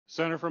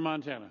Senator from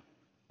Montana.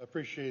 I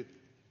appreciate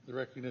the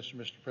recognition,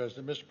 Mr.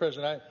 President. Mr.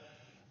 President,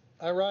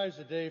 I rise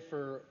today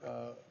to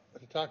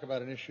talk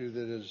about an issue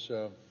that is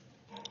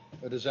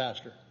a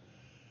disaster.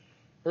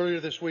 Earlier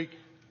this week,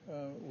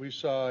 we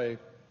saw a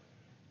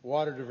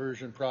water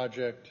diversion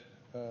project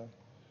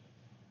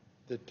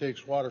that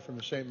takes water from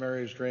the St.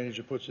 Mary's drainage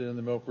and puts it in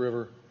the Milk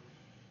River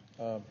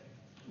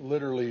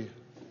literally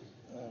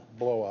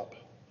blow up.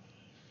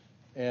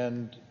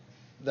 And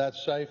that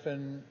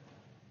siphon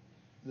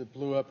that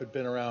blew up had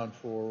been around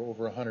for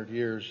over 100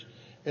 years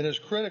and is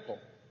critical.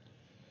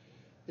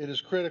 It is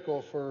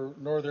critical for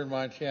northern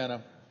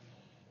Montana.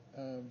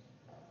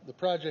 The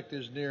project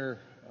is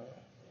near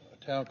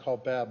a town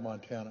called Babb,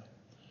 Montana.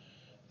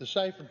 The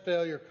siphon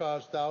failure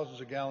caused thousands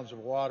of gallons of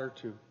water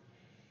to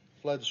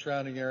flood the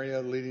surrounding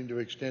area, leading to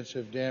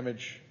extensive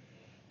damage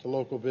to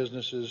local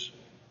businesses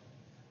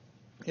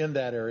in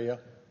that area,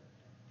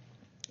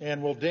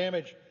 and will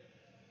damage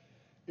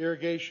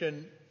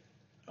irrigation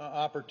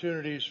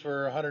opportunities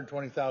for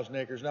 120,000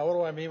 acres. Now, what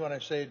do I mean when I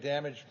say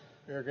damage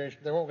irrigation?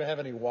 They won't have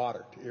any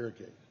water to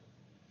irrigate.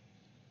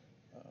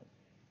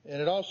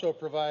 And it also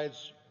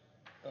provides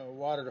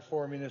water to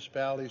 4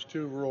 municipalities,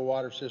 2 rural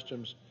water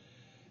systems,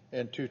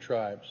 and 2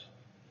 tribes.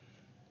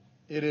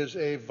 It is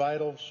a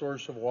vital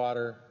source of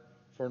water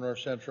for north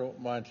central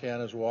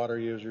Montana's water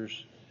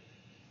users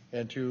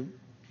and to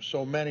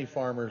so many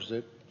farmers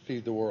that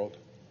feed the world.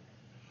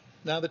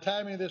 Now, the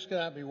timing of this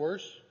cannot be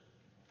worse,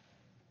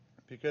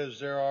 because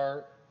there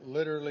are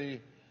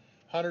literally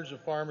hundreds of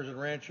farmers and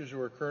ranchers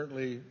who are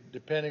currently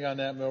depending on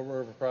that Milk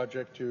River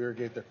project to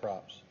irrigate their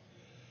crops.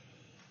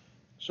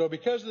 So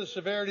because of the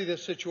severity of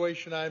this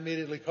situation, I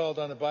immediately called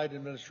on the Biden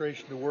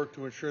administration to work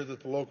to ensure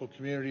that the local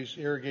communities,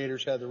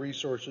 irrigators, have the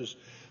resources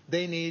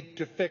they need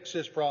to fix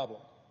this problem,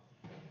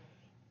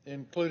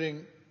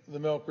 including the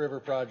Milk River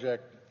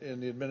project in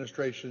the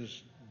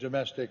administration's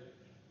domestic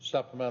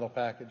supplemental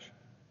package.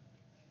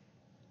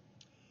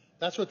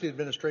 That's what the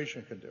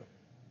administration can do.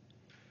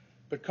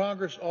 But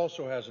Congress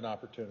also has an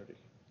opportunity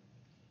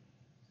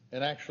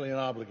and actually an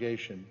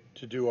obligation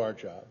to do our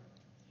job.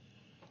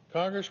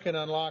 Congress can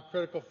unlock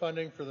critical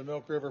funding for the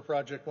Milk River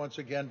project once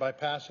again by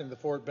passing the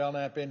Fort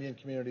Belknap Indian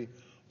Community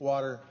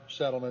water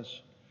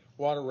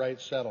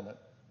rights settlement.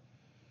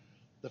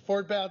 The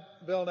Fort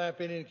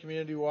Belknap Indian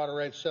Community Water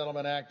Rights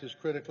Settlement Act is a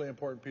critically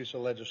important piece of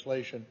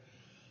legislation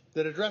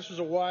that addresses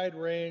a wide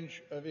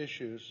range of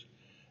issues.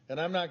 And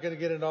I'm not going to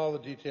get into all the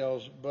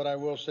details, but I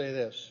will say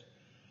this.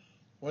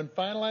 When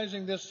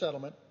finalizing this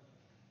settlement,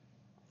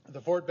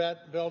 the Fort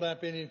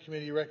Belknap Indian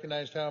Community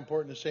recognized how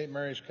important the St.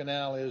 Mary's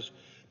Canal is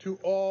to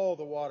all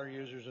the water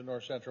users in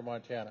north central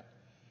Montana.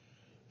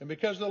 And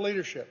because of the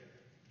leadership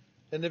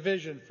and the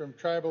vision from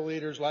tribal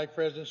leaders like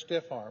President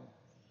Stiffarm,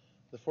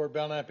 the Fort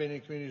Belknap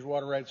Indian Community's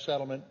water rights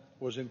settlement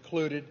was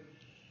included,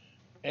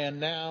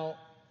 and now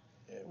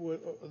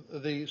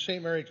the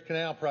St. Mary's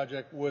Canal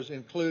project was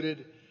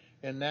included,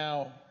 and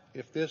now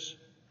if this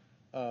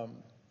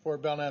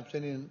Fort Belknap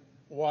Indian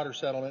water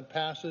settlement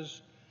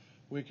passes,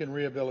 we can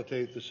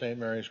rehabilitate the St.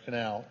 Mary's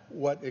Canal,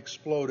 what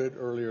exploded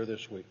earlier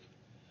this week.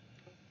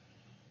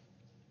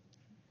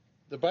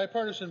 The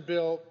bipartisan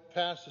bill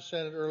passed the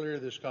Senate earlier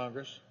this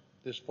Congress,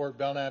 this Fort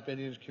Belknap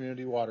Indian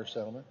Community water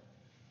settlement,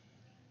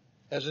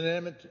 as an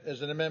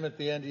amendment to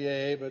the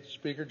NDAA, but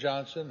Speaker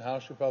Johnson and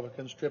House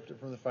Republicans stripped it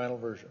from the final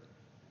version.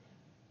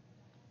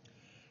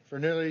 For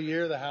nearly a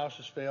year, the House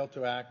has failed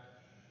to act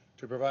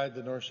to provide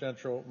the north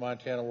central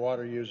Montana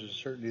water users the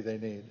certainty they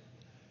need.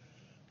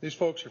 These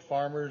folks are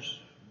farmers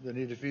that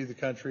need to feed the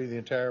country, the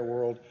entire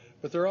world,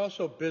 but they're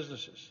also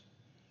businesses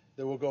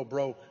that will go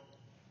broke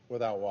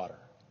without water.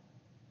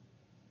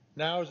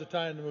 Now is the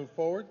time to move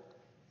forward.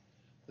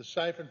 The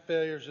siphon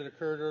failures that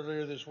occurred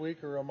earlier this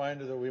week are a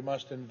reminder that we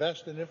must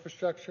invest in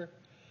infrastructure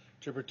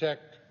to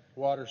protect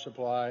water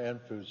supply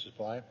and food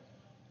supply.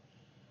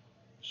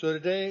 So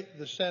today,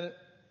 the Senate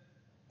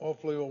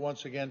hopefully will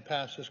once again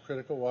pass this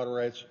critical water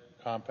rights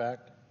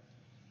compact.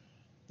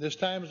 This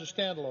time as a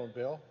standalone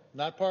bill,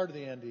 not part of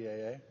the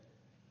NDAA.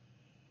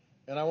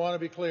 And I want to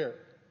be clear.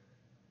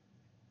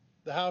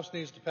 The House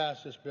needs to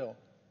pass this bill.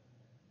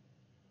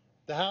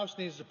 The House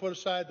needs to put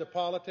aside the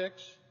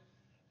politics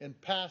and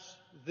pass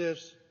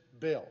this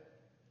bill.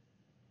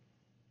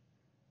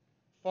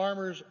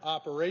 Farmers'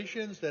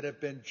 operations that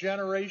have been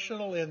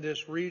generational in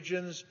this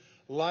region's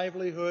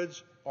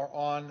livelihoods are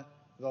on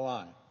the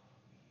line.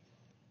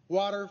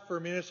 Water for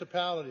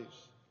municipalities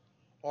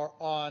are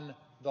on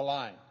the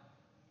line.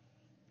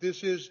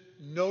 This is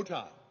no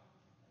time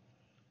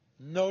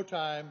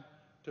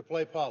to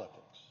play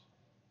politics.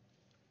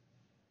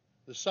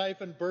 The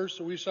siphon bursts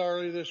that we saw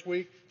earlier this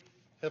week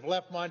have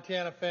left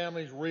Montana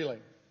families reeling.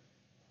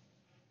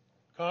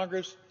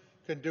 Congress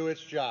can do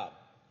its job.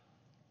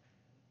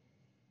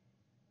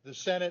 The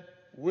Senate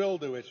will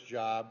do its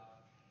job.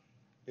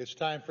 It's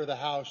time for the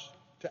House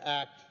to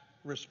act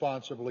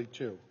responsibly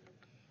too.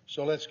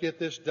 So let's get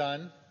this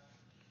done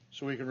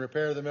so we can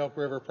repair the Milk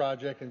River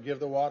project and give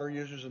the water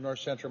users in north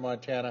central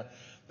Montana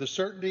the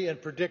certainty and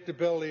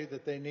predictability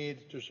that they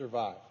need to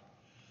survive.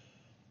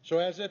 So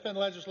as if in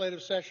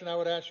legislative session, I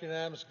would ask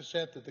unanimous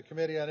consent that the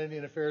Committee on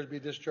Indian Affairs be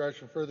discharged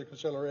from further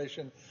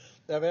consideration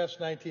of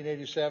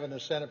S.1987 and the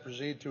Senate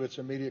proceed to its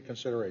immediate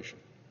consideration.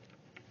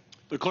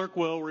 The clerk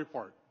will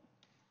report.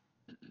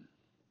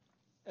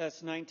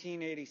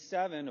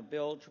 S.1987, a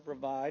bill to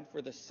provide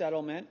for the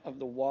settlement of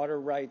the water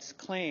rights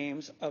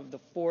claims of the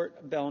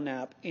Fort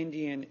Belknap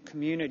Indian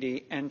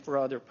Community and for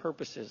other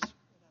purposes.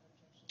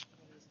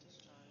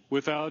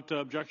 Without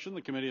objection,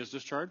 the committee is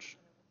discharged.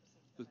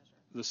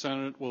 The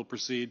Senate will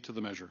proceed to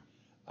the measure.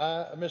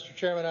 Mr.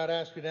 Chairman, I would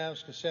ask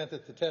unanimous consent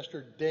that the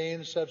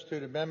Tester-Daines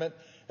substitute amendment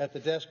at the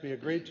desk be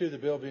agreed to. The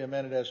bill be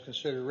amended as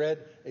considered read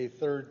a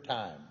third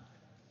time.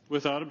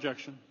 Without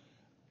objection.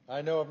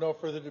 I know of no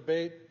further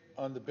debate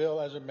on the bill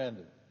as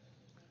amended.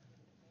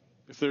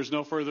 If there's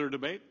no further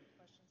debate,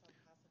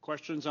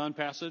 questions on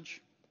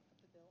passage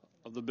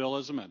of the bill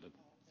as amended.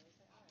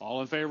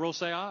 All in favor will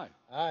say aye.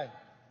 Aye.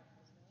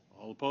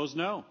 All opposed,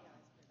 no.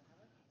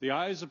 The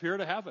ayes appear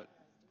to have it.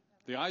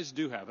 The ayes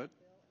do have it.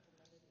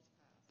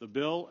 The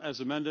bill as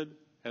amended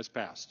has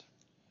passed.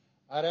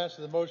 I'd ask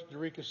that the motion to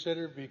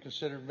reconsider be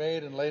considered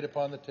made and laid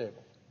upon the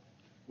table.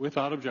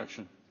 Without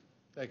objection.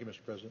 Thank you, Mr.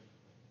 President.